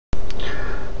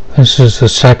This is the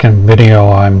second video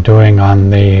I'm doing on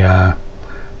the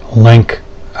Linq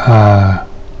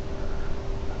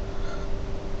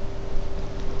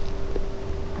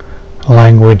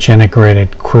language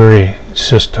integrated query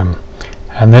system,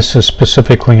 and this is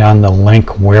specifically on the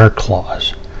Linq where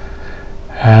clause.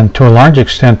 And to a large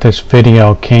extent this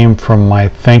video came from my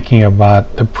thinking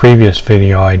about the previous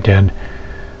video I did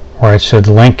where I said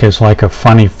Linq is like a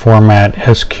funny format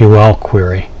SQL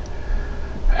query,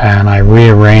 and I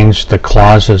rearranged the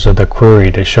clauses of the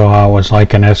query to show how it was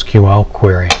like an SQL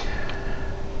query.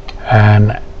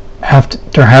 And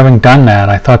after having done that,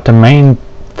 I thought the main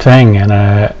thing in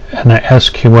a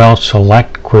SQL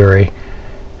select query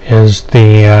is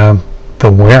the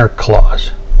where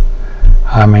clause.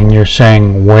 I mean, you're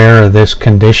saying where this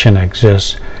condition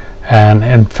exists, and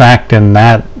in fact in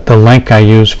that, the link I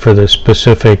used for the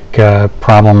specific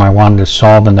problem I wanted to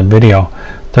solve in the video,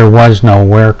 there was no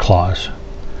where clause.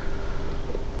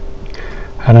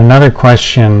 And another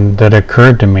question that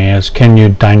occurred to me is, can you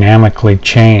dynamically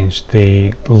change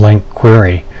the Linq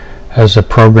query as the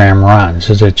program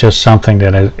runs? Is it just something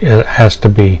that it has to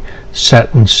be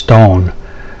set in stone,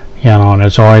 you know, and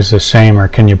it's always the same, or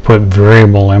can you put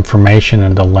variable information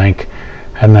into Linq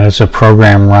and then as the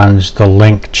program runs the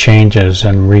Linq changes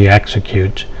and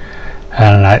re-executes?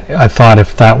 And I thought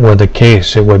if that were the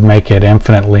case, it would make it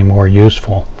infinitely more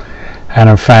useful. And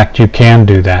in fact, you can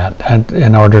do that. And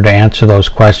in order to answer those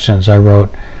questions, I wrote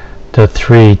the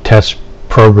 3 test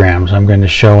programs I'm going to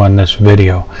show in this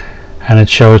video. And it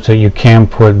shows that you can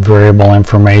put variable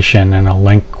information in a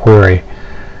Linq query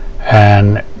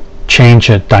and change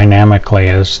it dynamically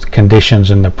as the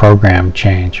conditions in the program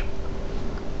change.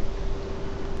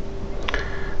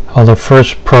 Well, the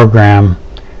first program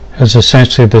is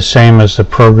essentially the same as the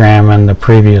program in the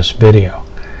previous video,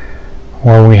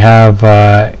 where we have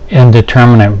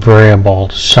indeterminate variable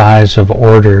size of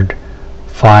ordered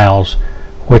files,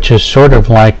 which is sort of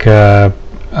like a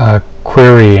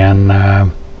query in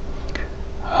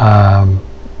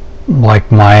like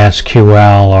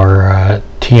MySQL or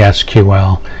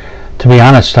TSQL. To be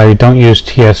honest, I don't use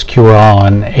TSQL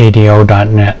and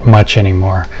ADO.NET much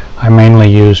anymore. I mainly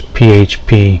use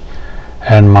PHP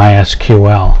and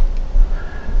MySQL.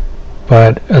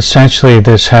 But essentially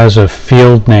this has a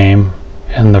field name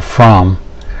in the from,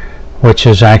 which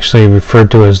is actually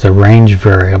referred to as the range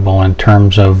variable in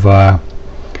terms of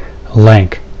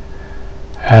Linq.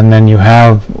 And then you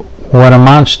have what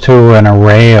amounts to an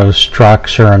array of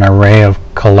structs or an array of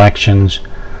collections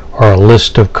or a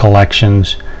list of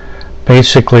collections,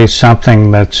 basically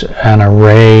something that's an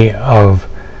array of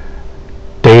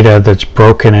data that's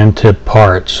broken into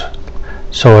parts.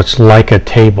 So it's like a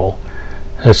table.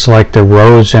 It's like the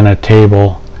rows in a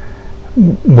table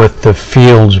with the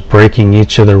fields breaking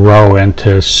each of the row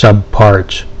into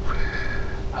subparts.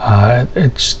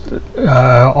 It's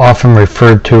often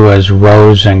referred to as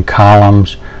rows and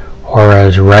columns or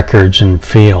as records and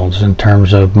fields in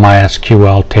terms of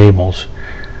MySQL tables.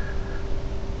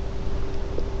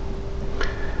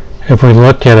 If we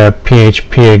look at a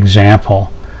PHP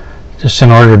example, just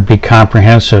in order to be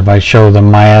comprehensive, I show the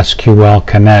MySQL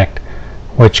Connect,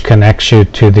 which connects you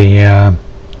to the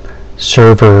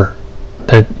server,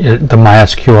 the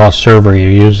MySQL server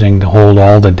you're using to hold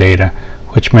all the data,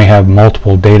 which may have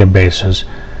multiple databases.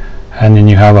 And then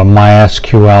you have a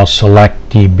MySQL Select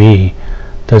DB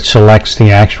that selects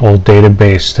the actual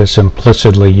database that's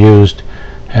implicitly used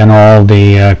in all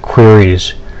the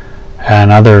queries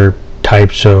and other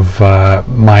types of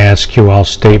MySQL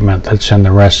statement that's in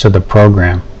the rest of the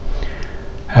program.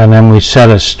 And then we set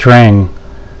a string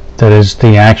that is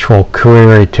the actual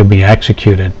query to be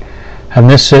executed. And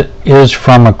this is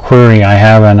from a query I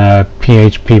have in a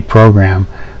PHP program,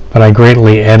 but I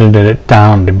greatly edited it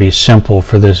down to be simple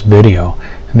for this video.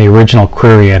 In the original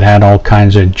query it had all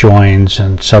kinds of joins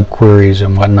and subqueries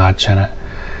and whatnots in it.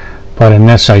 But in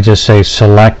this I just say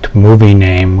select movie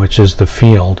name, which is the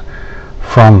field,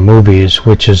 from movies,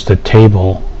 which is the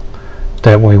table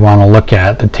that we want to look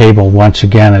at. The table once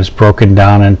again is broken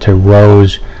down into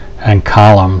rows and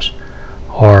columns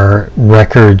or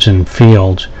records and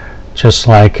fields, just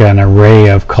like an array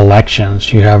of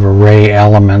collections. You have array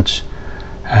elements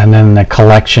and then the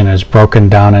collection is broken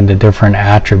down into different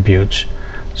attributes.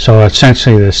 So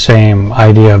essentially the same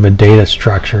idea of a data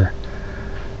structure.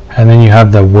 And then you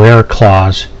have the where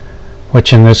clause,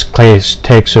 which in this case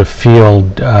takes a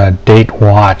field date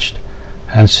watched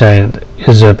and say,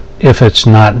 if it's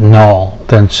not null,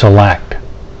 then select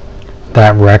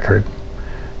that record.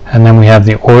 And then we have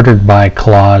the ordered by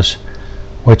clause,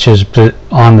 which is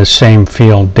on the same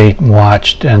field date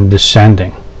watched and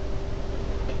descending.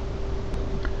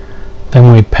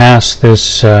 Then we pass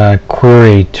this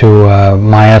query to a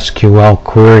MySQL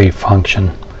query function,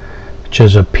 which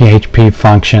is a PHP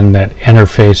function that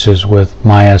interfaces with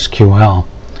MySQL.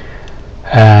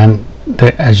 And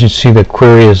as you see, the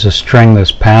query is a string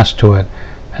that's passed to it,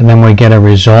 and then we get a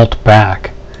result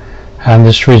back. And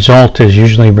this result is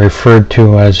usually referred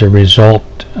to as a result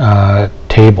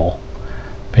table,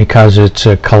 because it's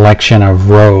a collection of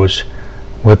rows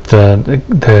with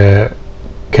the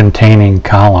containing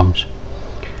columns.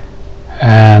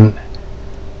 And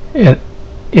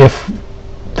if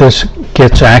this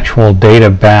gets actual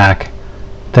data back,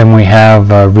 then we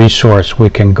have a resource we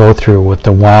can go through with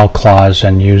the while clause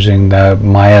and using the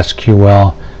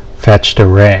MySQL fetched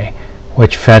array,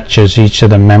 which fetches each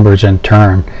of the members in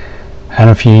turn. And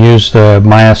if you use the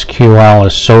MySQL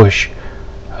assoc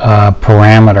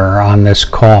parameter on this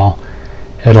call,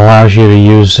 it allows you to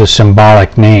use the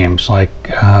symbolic names like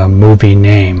movie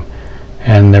name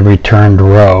and the returned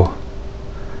row.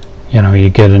 You know, you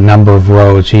get a number of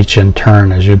rows each in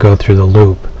turn as you go through the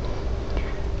loop.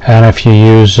 And if you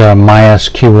use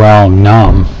MySQL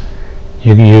num,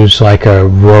 you can use like a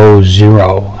row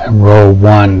 0 and row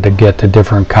 1 to get the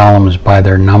different columns by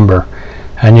their number.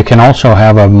 And you can also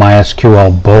have a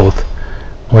MySQL both,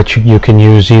 which you can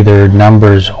use either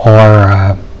numbers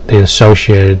or the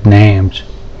associated names.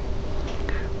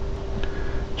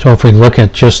 So if we look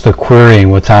at just the query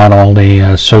without all the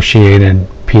associated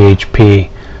PHP,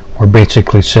 we're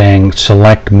basically saying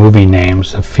select movie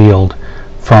names, the field,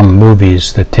 from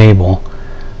movies, the table,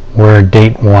 where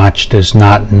date watched is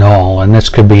not null. And this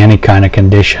could be any kind of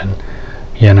condition.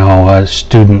 You know, a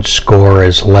student score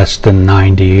is less than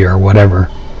 90 or whatever.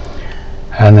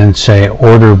 And then say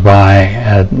order by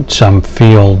at some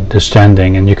field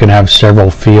descending, and you can have several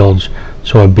fields,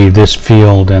 so it'd be this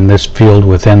field and this field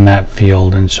within that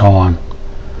field and so on.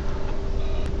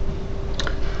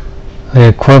 The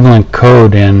equivalent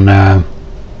code in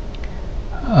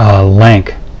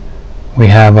Linq, we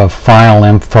have a file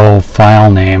info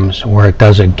file names where it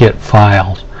does a get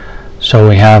files. So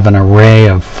we have an array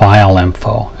of file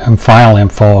info, and file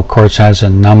info of course has a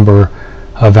number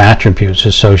of attributes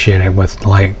associated with,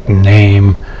 like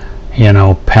name, you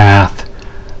know, path,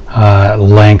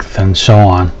 length, and so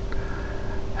on.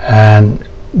 And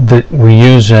we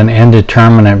use an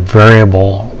indeterminate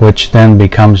variable which then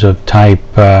becomes of type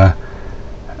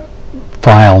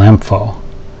file info,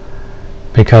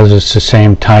 because it's the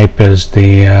same type as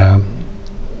the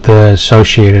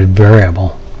associated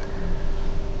variable.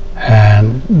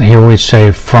 And here we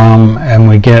say from, and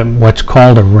we get what's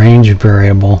called a range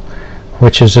variable,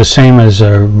 which is the same as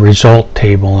a result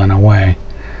table in a way.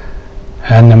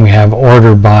 And then we have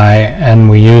order by, and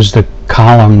we use the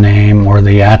column name or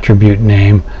the attribute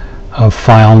name of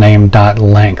file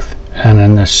name.length and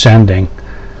an ascending.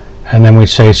 And then we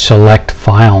say select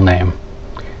file name.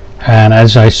 And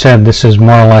as I said, this is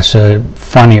more or less a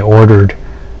funny ordered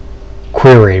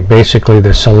query. Basically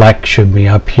the select should be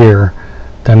up here,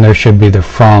 then there should be the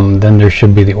from, then there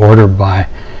should be the order by.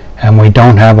 And we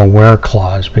don't have a where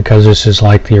clause because this is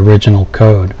like the original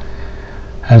code.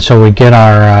 And so we get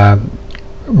our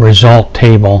result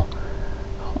table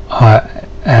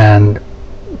and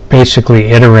basically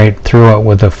iterate through it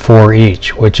with a for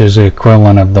each, which is the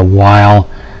equivalent of the while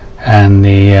and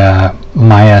the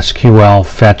MySQL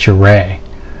fetch array.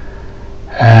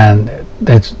 And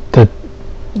it's the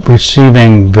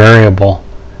receiving variable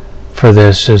for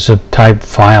this is a type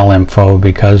file info,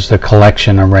 because the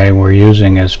collection array we're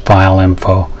using is file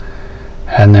info.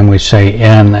 And then we say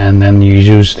in, and then you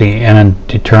use the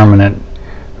indeterminate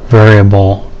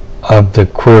variable of the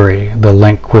query, the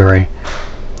Linq query,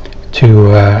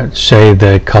 to say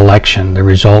the collection, the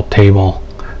result table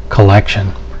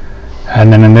collection.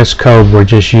 And then in this code we're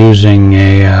just using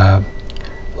a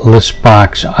list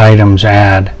box items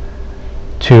add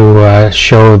to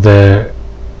show the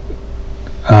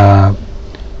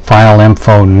file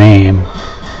info name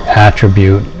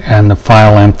attribute and the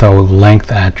file info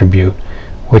length attribute,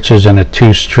 which is in a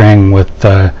toString with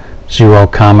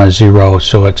 0, 0,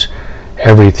 so it's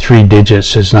every 3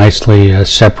 digits is nicely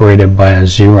separated by a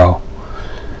 0.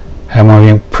 And when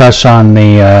you press on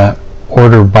the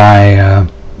order by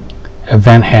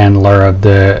event handler of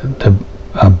the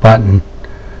button,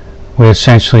 we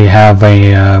essentially have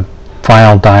a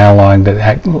file dialog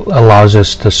that allows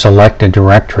us to select a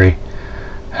directory,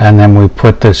 and then we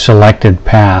put the selected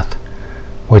path,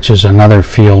 which is another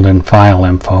field in file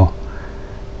info,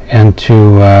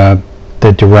 into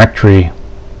the directory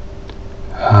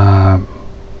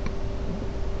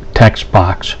text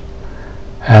box,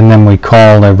 and then we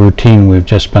call the routine we've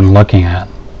just been looking at.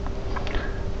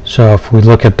 So if we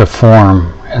look at the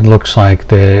form, it looks like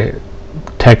the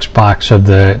text box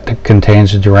that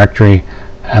contains the directory,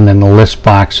 and then the list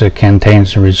box that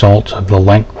contains the results of the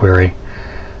Linq query.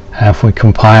 And if we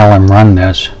compile and run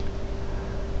this,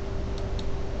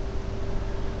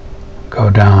 go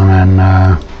down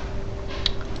and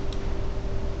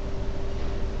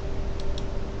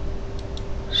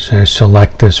say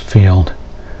select this field,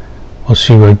 we'll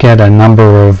see we get a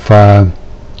number of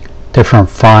different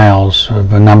files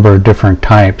of a number of different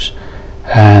types,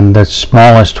 and the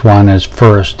smallest one is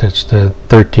first. It's the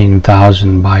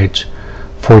 13,000 bytes,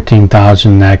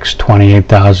 14,000 next,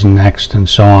 28,000 next, and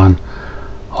so on,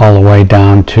 all the way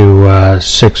down to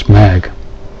 6 meg,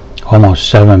 almost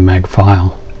 7 meg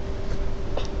file.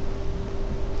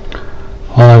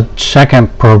 Well, the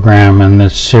second program in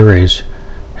this series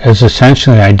is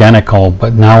essentially identical,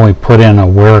 but now we put in a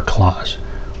where clause.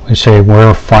 We say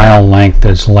where file length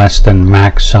is less than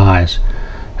max size.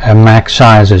 And max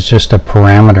size is just a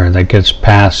parameter that gets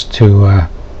passed to,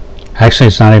 actually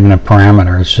it's not even a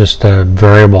parameter, it's just a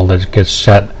variable that gets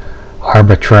set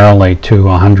arbitrarily to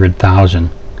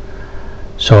 100,000.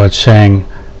 So it's saying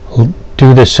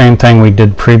do the same thing we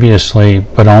did previously,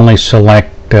 but only select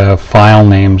file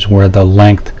names where the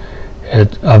length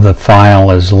of the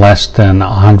file is less than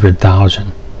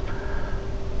 100,000.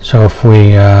 So if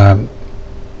we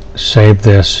save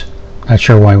this, not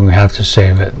sure why we have to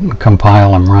save it,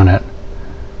 compile and run it,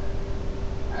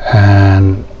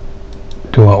 and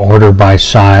do an order by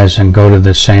size and go to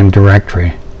the same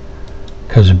directory,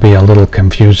 because it'd be a little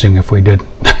confusing if we did.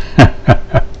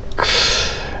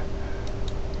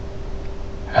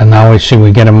 And now we see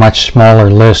we get a much smaller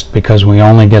list because we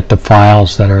only get the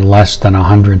files that are less than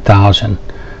 100,000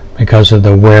 because of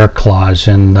the where clause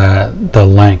in the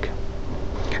Linq.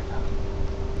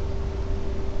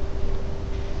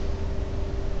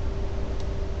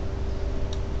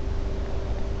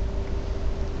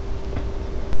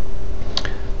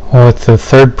 Well, with the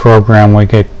third program we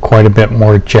get quite a bit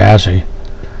more jazzy.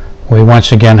 We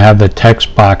once again have the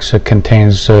text box that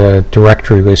contains the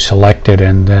directory we selected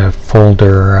in the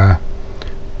folder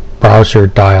browser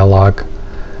dialog,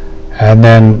 and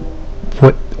then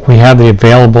we have the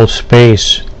available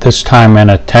space, this time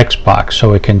in a text box,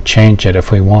 so we can change it if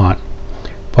we want,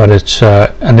 but it's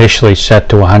initially set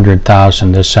to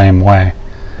 100,000 the same way.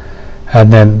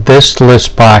 And then this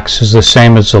list box is the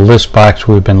same as the list box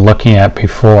we've been looking at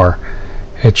before.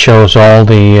 It shows all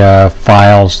the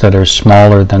files that are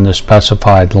smaller than the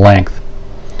specified length.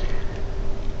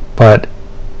 But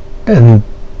in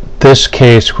this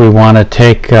case, we want to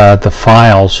take the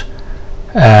files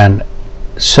and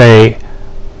say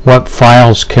what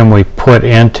files can we put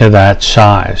into that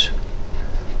size.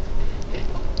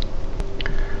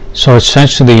 So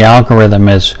essentially the algorithm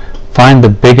is find the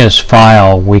biggest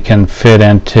file we can fit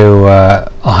into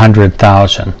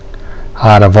 100,000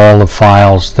 out of all the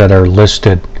files that are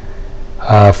listed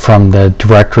from the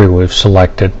directory we've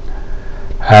selected,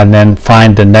 and then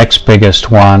find the next biggest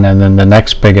one and then the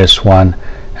next biggest one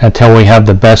until we have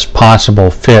the best possible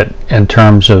fit in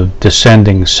terms of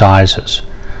descending sizes.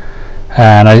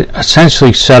 And I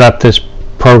essentially set up this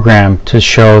program to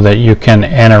show that you can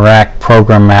interact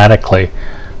programmatically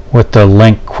with the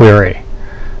Linq query.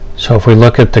 So if we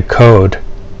look at the code,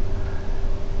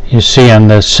 you see in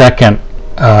the second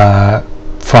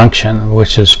function,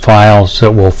 which is files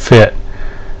that will fit,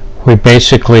 we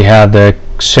basically have the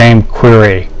same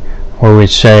query where we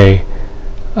say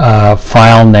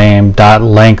file name dot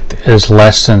length is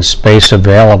less than space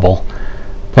available,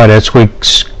 but as we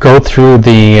go through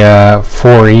the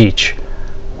for each,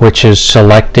 which is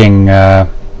selecting the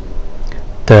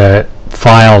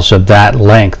files of that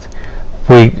length,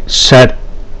 we set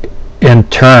in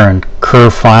turn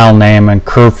curve file name and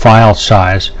curve file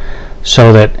size,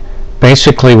 so that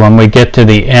basically when we get to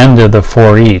the end of the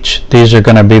for each, these are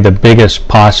going to be the biggest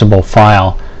possible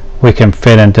file we can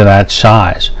fit into that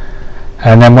size.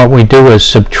 And then what we do is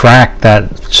subtract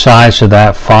that size of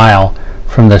that file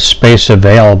from the space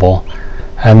available,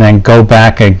 and then go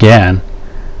back again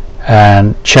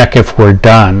and check if we're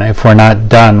done. If we're not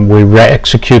done, we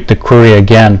re-execute the query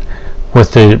again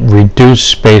with the reduced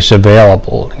space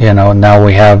available. You know, now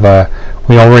we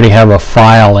already have a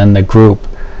file in the group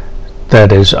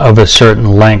that is of a certain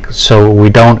length, so we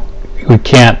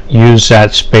can't use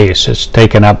that space. It's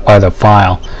taken up by the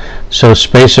file. So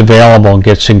space available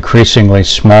gets increasingly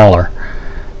smaller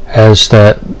as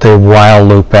the while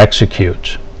loop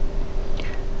executes.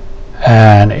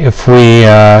 And if we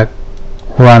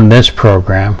run this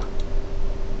program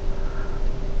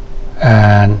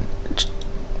and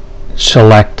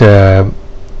select a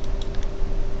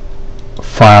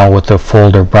file with the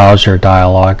folder browser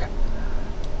dialog,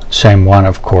 same one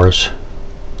of course,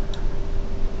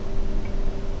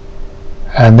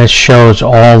 and this shows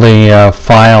all the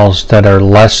files that are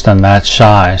less than that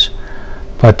size,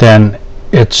 but then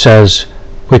it says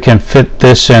we can fit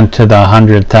this into the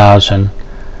 100,000,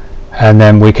 and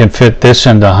then we can fit this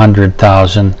into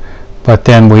 100,000, but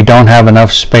then we don't have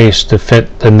enough space to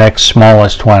fit the next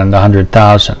smallest one in the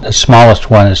 100,000. The smallest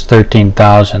one is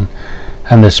 13,000,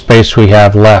 and the space we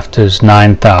have left is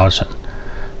 9,000.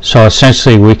 So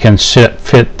essentially we can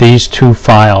fit these two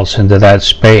files into that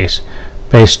space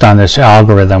based on this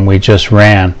algorithm we just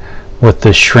ran with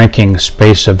the shrinking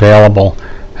space available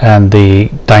and the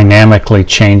dynamically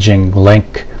changing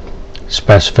Linq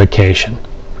specification.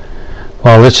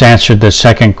 Well, this answered the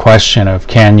second question of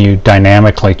can you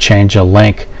dynamically change a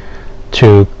Linq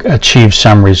to achieve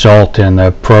some result in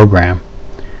the program,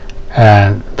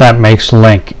 and that makes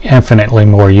Linq infinitely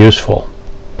more useful.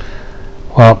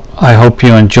 Well, I hope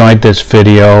you enjoyed this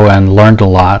video and learned a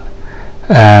lot,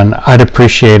 and I'd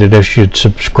appreciate it if you'd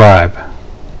subscribe.